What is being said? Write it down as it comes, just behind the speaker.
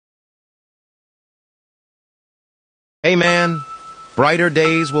Hey man, brighter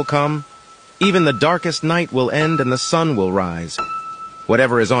days will come. Even the darkest night will end and the sun will rise.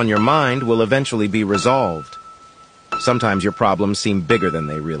 Whatever is on your mind will eventually be resolved. Sometimes your problems seem bigger than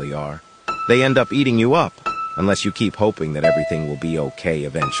they really are. They end up eating you up, unless you keep hoping that everything will be okay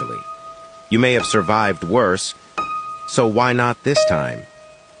eventually. You may have survived worse, so why not this time?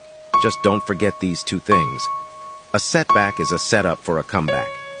 Just don't forget these two things. A setback is a setup for a comeback,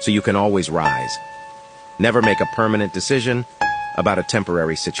 so you can always rise. Never make a permanent decision about a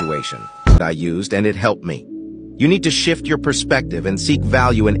temporary situation. I used, and it helped me. You need to shift your perspective and seek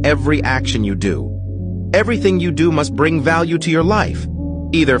value in every action you do. Everything you do must bring value to your life.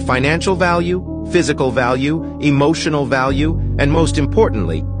 Either financial value, physical value, emotional value, and most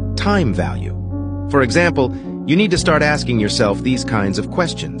importantly, time value. For example, you need to start asking yourself these kinds of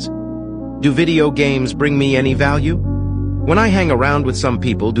questions. Do video games bring me any value? When I hang around with some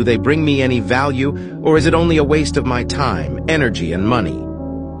people, do they bring me any value, or is it only a waste of my time, energy, and money?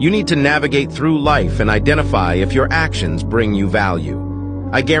 You need to navigate through life and identify if your actions bring you value.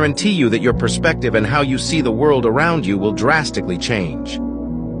 I guarantee you that your perspective and how you see the world around you will drastically change.